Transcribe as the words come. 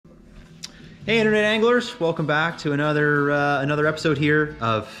Hey internet anglers, welcome back to another episode here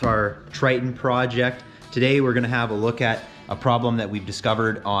of our Triton project. Today we're going to have a look at a problem that we've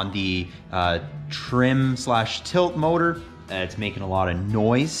discovered on the trim/tilt motor. It's making a lot of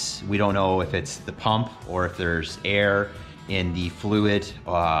noise. We don't know if it's the pump or if there's air in the fluid,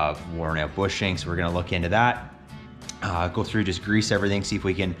 worn out bushing, so we're going to look into that. Go through, just grease everything, see if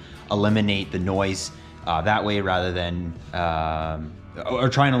we can eliminate the noise that way rather than or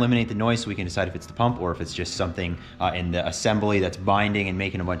try and eliminate the noise so we can decide if it's the pump or if it's just something in the assembly that's binding and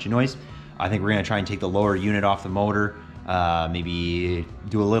making a bunch of noise. I think we're gonna try and take the lower unit off the motor, maybe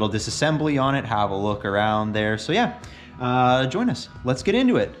do a little disassembly on it, have a look around there. So yeah, join us. Let's get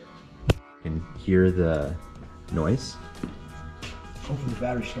into it. You can hear the noise. Hopefully the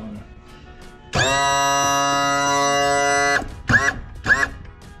battery's strong enough.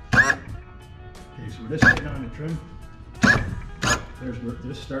 Okay, so we're just starting on the trim. We're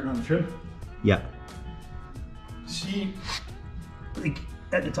just starting on the trim. Yeah. See, like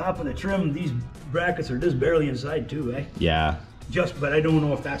at the top of the trim, these brackets are just barely inside too, eh? Yeah. But I don't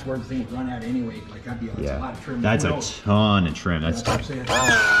know if that's where the thing would run at anyway. Like that'd be a lot of trim. That's a ton of trim. That's what I'm saying.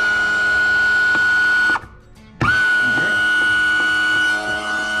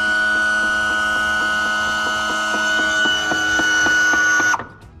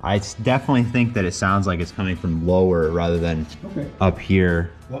 I definitely think that it sounds like it's coming from lower rather than up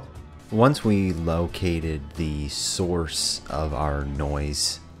here. Well, once we located the source of our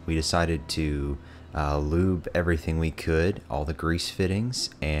noise, we decided to lube everything we could, all the grease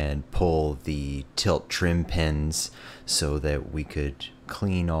fittings, and pull the tilt trim pins so that we could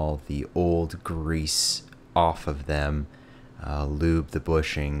clean all the old grease off of them, lube the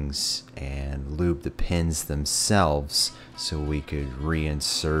bushings, and lube the pins themselves so we could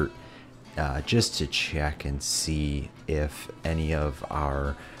reinsert just to check and see if any of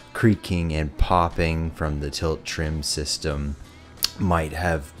our creaking and popping from the tilt trim system might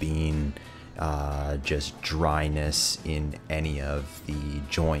have been just dryness in any of the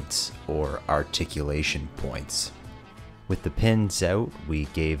joints or articulation points. With the pins out, we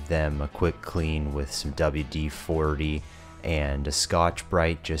gave them a quick clean with some WD-40 and a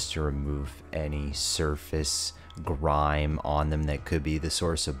Scotch-Brite just to remove any surface grime on them that could be the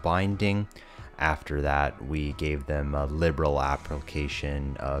source of binding. After that, we gave them a liberal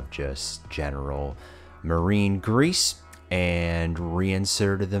application of just general marine grease and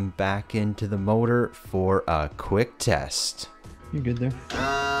reinserted them back into the motor for a quick test. You're good there.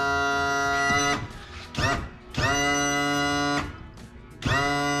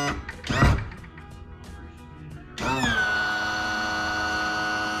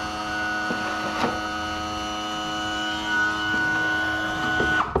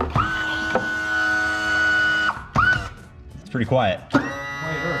 Pretty quiet.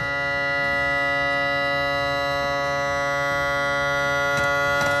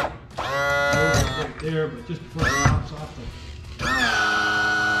 right there, but just before it pops off the...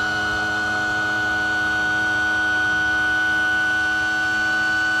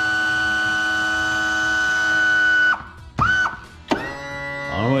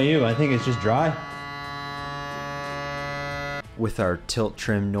 I don't know about you, I think it's just dry. With our tilt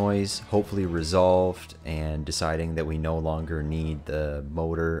trim noise hopefully resolved and deciding that we no longer need the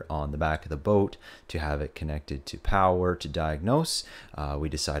motor on the back of the boat to have it connected to power to diagnose, we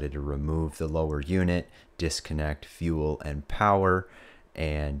decided to remove the lower unit, disconnect fuel and power,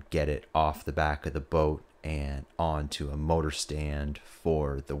 and get it off the back of the boat and onto a motor stand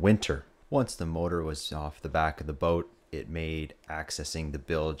for the winter. Once the motor was off the back of the boat, it made accessing the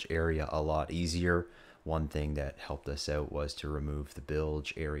bilge area a lot easier. One thing that helped us out was to remove the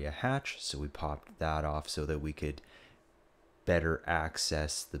bilge area hatch, so we popped that off so that we could better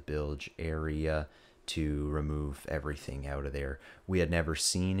access the bilge area to remove everything out of there. We had never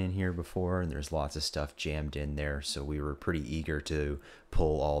seen in here before, and there's lots of stuff jammed in there, so we were pretty eager to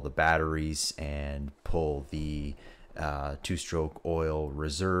pull all the batteries and pull the two-stroke oil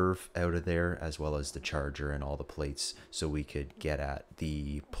reserve out of there, as well as the charger and all the plates, so we could get at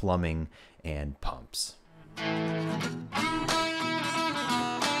the plumbing and pumps.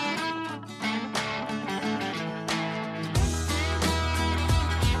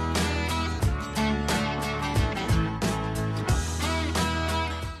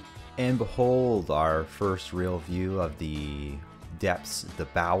 And behold, our first real view of the depths, the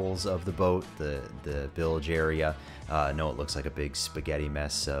bowels of the boat, the bilge area. I know it looks like a big spaghetti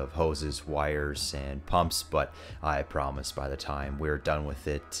mess of hoses, wires, and pumps, but I promise by the time we're done with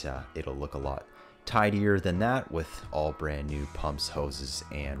it, it'll look a lot tidier than that with all brand new pumps, hoses,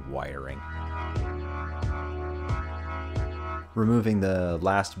 and wiring. Removing the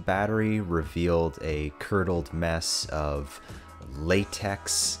last battery revealed a curdled mess of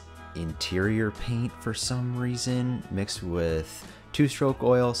latex interior paint for some reason mixed with two-stroke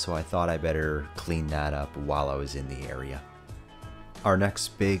oil, so I thought I better clean that up while I was in the area. Our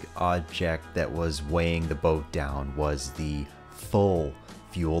next big object that was weighing the boat down was the full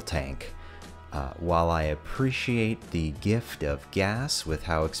fuel tank. While I appreciate the gift of gas with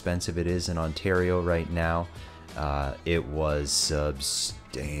how expensive it is in Ontario right now, it was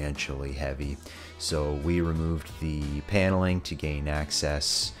substantially heavy. So we removed the paneling to gain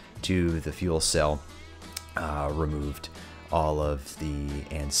access to the fuel cell, removed all of the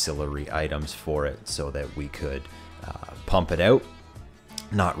ancillary items for it so that we could pump it out.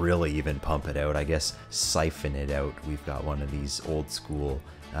 Not really even pump it out, I guess siphon it out. We've got one of these old school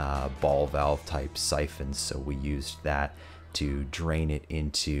ball valve type siphons, so we used that to drain it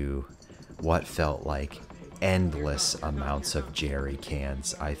into what felt like endless amounts of jerry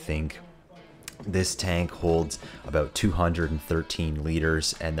cans. I think this tank holds about 213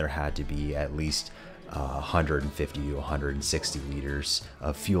 liters, and there had to be at least 150 to 160 liters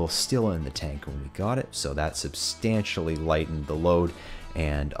of fuel still in the tank when we got it, so that substantially lightened the load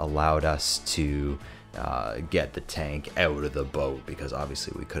and allowed us to get the tank out of the boat, because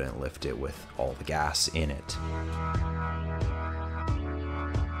obviously we couldn't lift it with all the gas in it.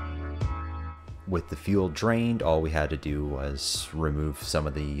 With the fuel drained, all we had to do was remove some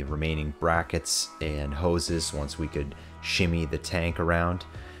of the remaining brackets and hoses once we could shimmy the tank around,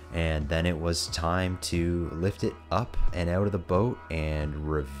 and then it was time to lift it up and out of the boat and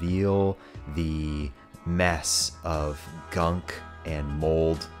reveal the mess of gunk and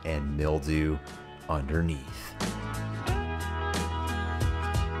mold and mildew underneath.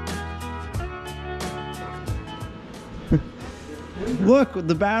 Look,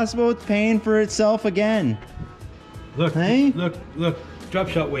 the bass boat's paying for itself again. Look, Hey? look, drop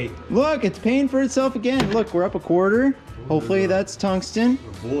shot weight. Look, it's paying for itself again. Look, we're up a quarter. Hopefully that's tungsten.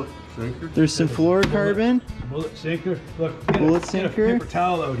 Bullet sinker. There's some fluorocarbon. Bullet sinker. Look, Bullet get sinker. a paper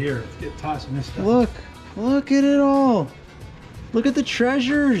towel out here. Let's get tossing this stuff. Look at it all. Look at the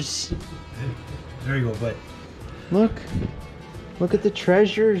treasures. There you go, bud. Look at the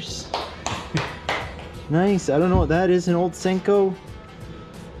treasures. Nice. I don't know what that is, an old Senko.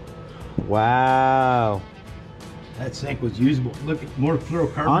 Wow. That sink was usable. Look, more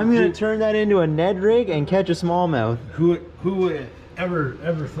fluorocarbon. I'm gonna turn that into a Ned rig and catch a smallmouth. Who would ever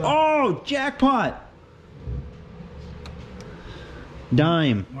thought? Oh, jackpot!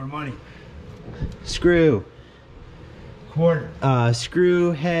 Dime, More money. screw, Quarter.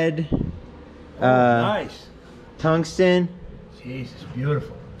 screw head, Nice. tungsten, Jesus,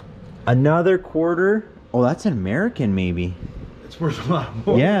 beautiful. another quarter. Oh, that's an American maybe. It's worth a lot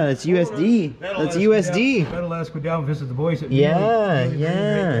more. Yeah, that's USD. That's USD. That'll let us go down and visit the boys. At Yeah, Bilge.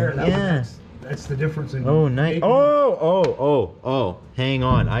 yeah, yeah. That's the difference in. Oh, nice. Oh, hang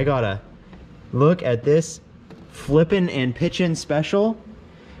on. I gotta look at this flippin' and pitchin' special.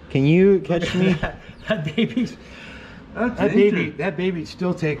 Can you catch me? That baby's. That's That baby'd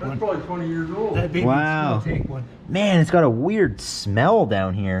still take That's one. probably 20 years old. That baby'd Wow. still take one. Man, it's got a weird smell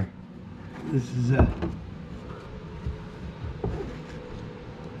down here. This is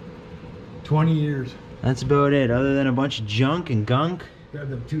 20 years. That's about it, other than a bunch of junk and gunk. Grab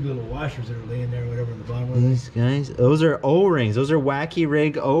them two little washers that are laying there, whatever, in the bottom of it. These guys, those are O-rings. Those are wacky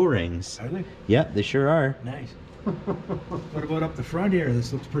rig O-rings. Are they? Yep, they sure are. Nice. What about up the front here?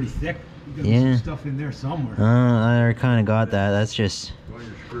 This looks pretty thick. You got Yeah. some stuff in there somewhere. I already kind of got that. That's just Want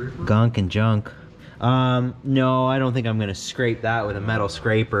your scraper? gunk and junk. No, I don't think I'm gonna scrape that with a metal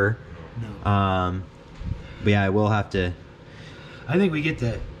scraper. No. But yeah, I will have to. I think we get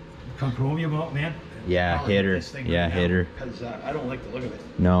the chromium out, man. Yeah, I'll hit get her. this thing Yeah, right hit now, her. Because I don't like the look of it.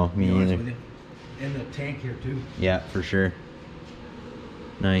 No, to me be honest neither. with you. And the tank here too. Yeah, for sure.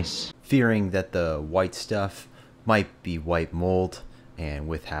 Nice. Fearing that the white stuff might be white mold, and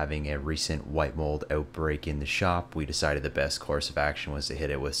with having a recent white mold outbreak in the shop, we decided the best course of action was to hit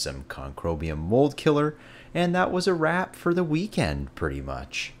it with some concrobium mold killer, and that was a wrap for the weekend pretty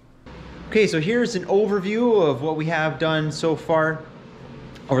much. Okay, so here's an overview of what we have done so far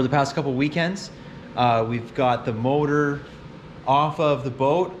over the past couple weekends. We've got the motor off of the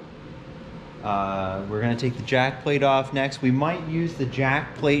boat. We're gonna take the jack plate off next. We might use the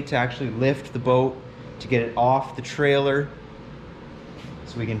jack plate to actually lift the boat to get it off the trailer,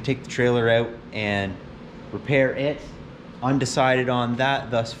 so we can take the trailer out and repair it. Undecided on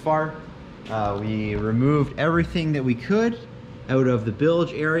that thus far. We removed everything that we could out of the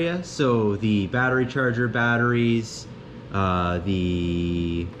bilge area, so the battery charger batteries,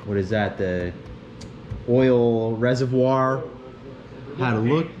 the, what is that, the oil reservoir, had a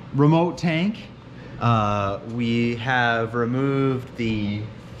look. Remote tank. We have removed the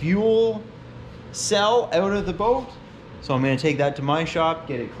fuel cell out of the boat. So I'm going to take that to my shop,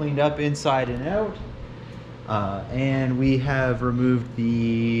 get it cleaned up inside and out. And we have removed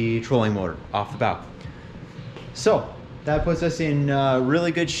the trolling motor off the bow. So that puts us in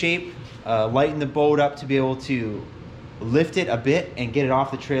really good shape. Lighten the boat up to be able to lift it a bit and get it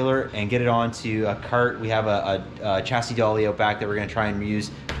off the trailer and get it onto a cart. We have a chassis dolly out back that we're going to try and use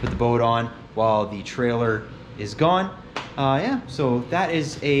to put the boat on while the trailer is gone. Yeah, so that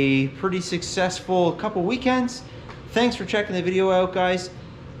is a pretty successful couple weekends. Thanks for checking the video out, guys.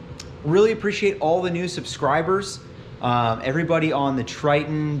 Really appreciate all the new subscribers. Everybody on the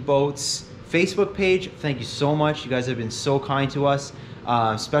Triton Boats Facebook page, thank you so much. You guys have been so kind to us.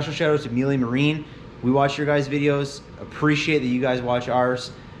 Special shout out to Mealy Marine. We watch your guys' videos. Appreciate that you guys watch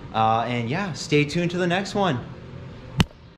ours. And yeah, stay tuned to the next one.